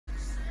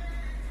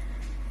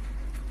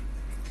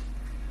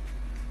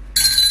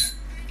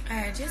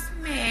I just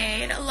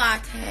made a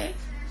latte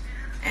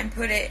and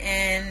put it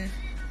in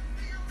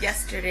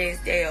yesterday's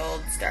day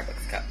old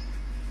Starbucks cup.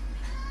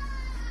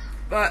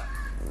 But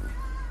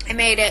I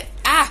made it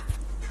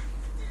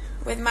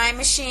with my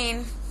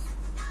machine.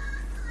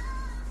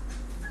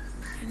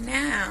 And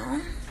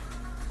now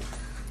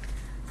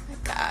I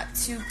got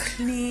to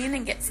clean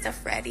and get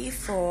stuff ready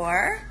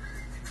for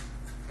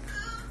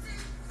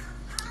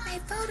my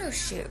photo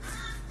shoot.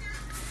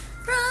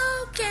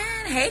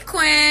 Broken. Hey,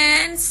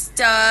 Quinn.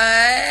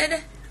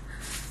 Stud.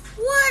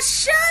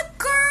 What's up,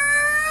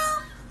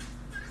 girl?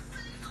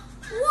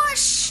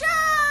 What's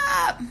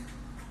up?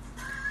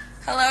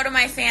 Hello to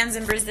my fans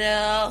in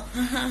Brazil.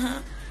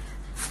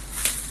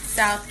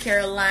 South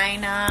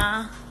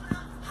Carolina.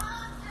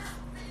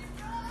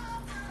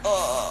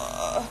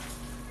 Oh.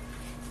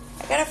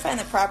 I gotta find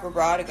the proper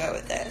bra to go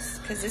with this,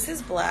 because this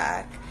is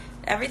black.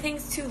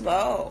 Everything's too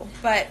low.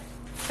 But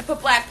I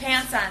put black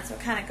pants on, so it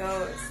kind of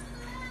goes.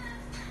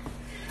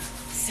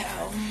 So,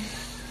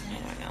 I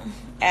don't know.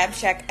 Ab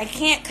check. I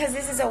can't because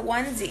this is a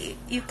onesie.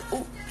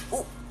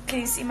 Can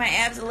you see my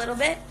abs a little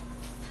bit?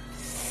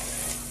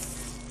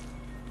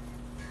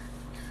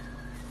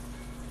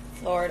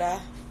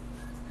 Florida.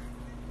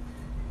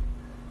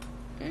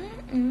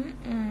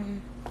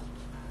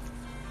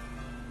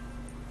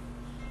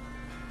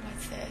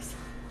 What's this?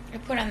 I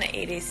put on the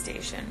 80s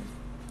station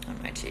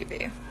on my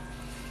TV.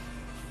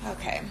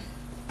 Okay.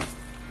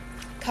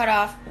 Cut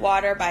off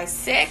water by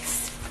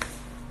 6.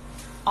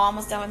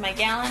 Almost done with my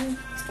gallon.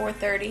 It's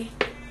 4:30.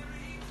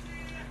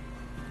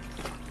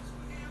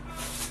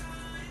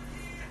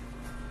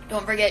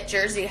 Don't forget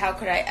Jersey. How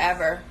could I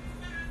ever?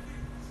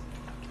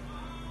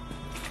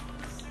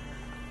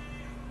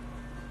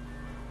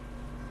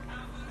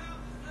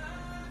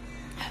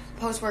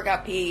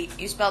 Post-workout pee.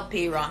 You spelled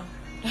pee wrong.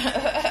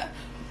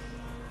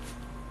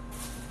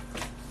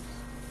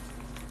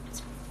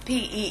 It's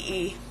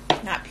P-E-E,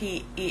 not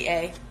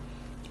P-E-A.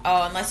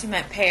 Oh, unless you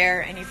meant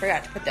pear and you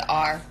forgot to put the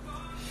R.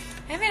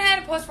 I haven't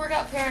had a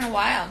post-workout pear in a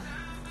while.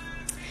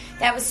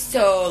 That was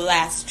so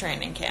last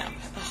training camp.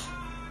 Ugh.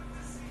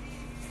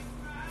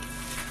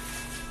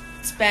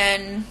 It's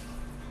been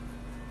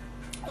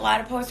a lot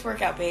of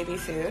post-workout baby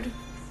food.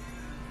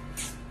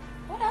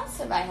 What else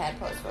have I had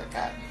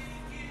post-workout?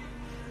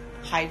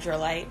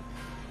 Hydrolyte.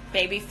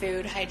 Baby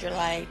food,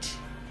 Hydrolyte.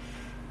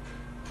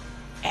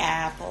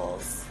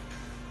 Apples.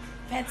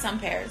 I've had some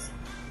pears.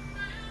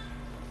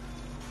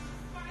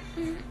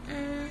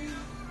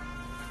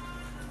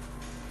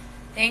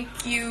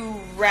 Thank you,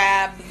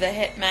 Rab the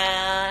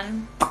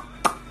Hitman.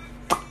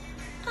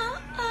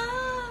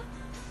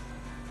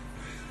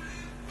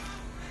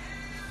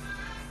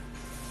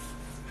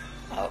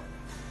 Oh.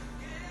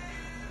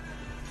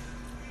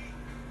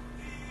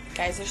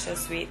 Guys are so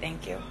sweet,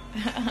 thank you.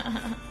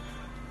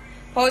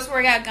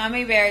 Post-workout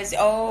gummy bears.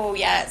 Oh,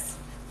 yes.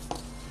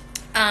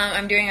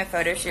 I'm doing a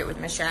photo shoot with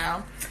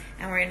Michelle,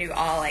 and we're going to do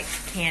all, like,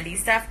 candy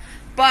stuff.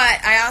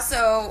 But I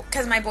also,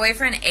 because my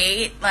boyfriend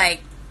ate,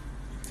 like,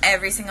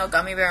 every single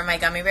gummy bear in my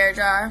gummy bear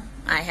jar.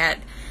 I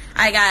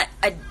got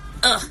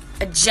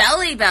a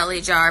Jelly Belly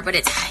jar, but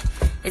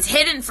it's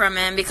hidden from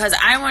him because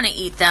I want to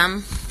eat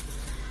them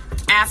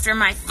after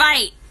my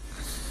fight.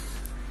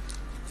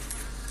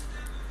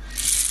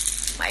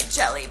 My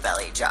Jelly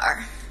Belly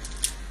jar.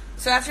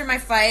 So after my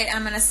fight,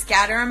 I'm going to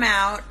scatter them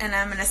out, and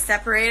I'm going to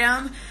separate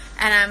them,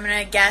 and I'm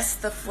going to guess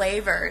the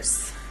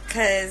flavors.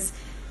 Because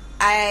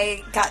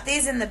I got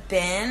these in the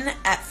bin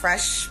at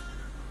Fresh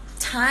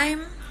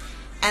Time,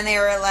 and they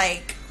were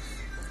like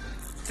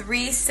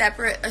 3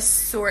 separate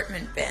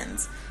assortment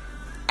bins.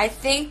 I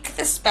think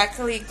the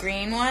speckly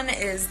green one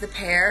is the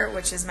pear,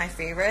 which is my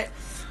favorite.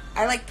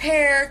 I like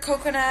pear,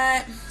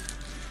 coconut.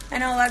 I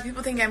know a lot of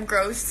people think I'm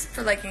gross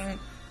for liking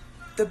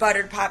the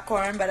buttered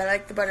popcorn, but I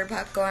like the buttered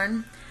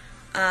popcorn.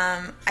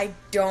 I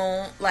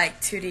don't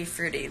like Tutti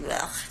Frutti.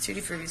 Ugh, Tutti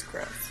Frutti's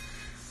gross.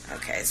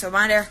 Okay, so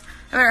I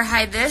better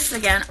hide this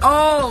again.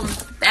 Oh,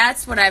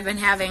 that's what I've been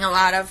having a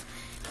lot of.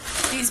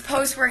 These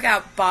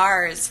post-workout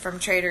bars from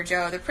Trader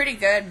Joe. They're pretty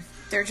good.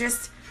 They're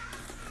just,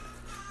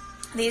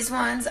 these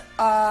ones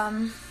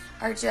are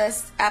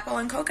just apple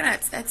and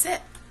coconuts. That's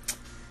it.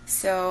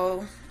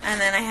 So,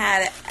 and then I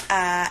had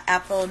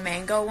apple and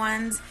mango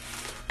ones.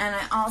 And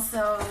I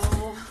also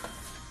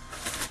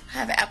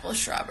have apple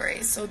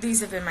strawberries. So these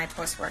have been my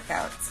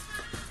post-workout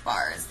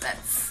bars.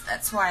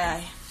 That's why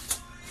I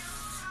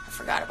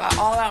forgot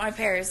all about my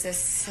pears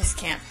this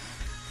camp.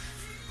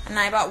 And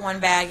I bought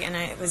one bag, and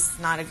it was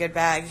not a good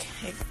bag.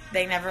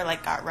 They never,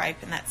 like, got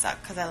ripe, and that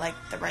sucked because I like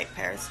the ripe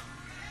pears.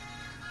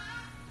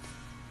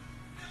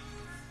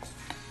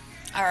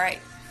 All right.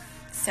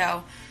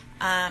 So,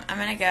 I'm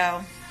going to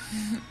go.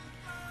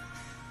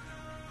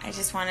 I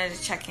just wanted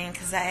to check in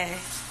because I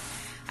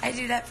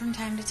do that from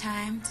time to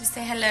time to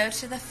say hello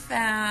to the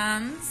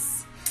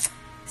fans.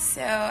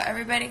 So,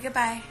 everybody,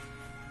 goodbye.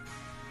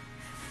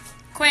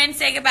 Quinn,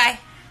 say goodbye.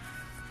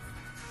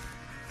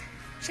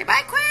 Say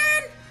bye,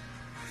 Quinn.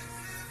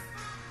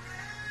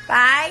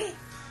 Bye.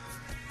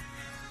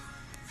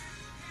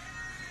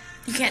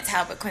 You can't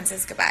tell, but Quinn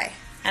says goodbye.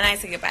 And I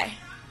say goodbye.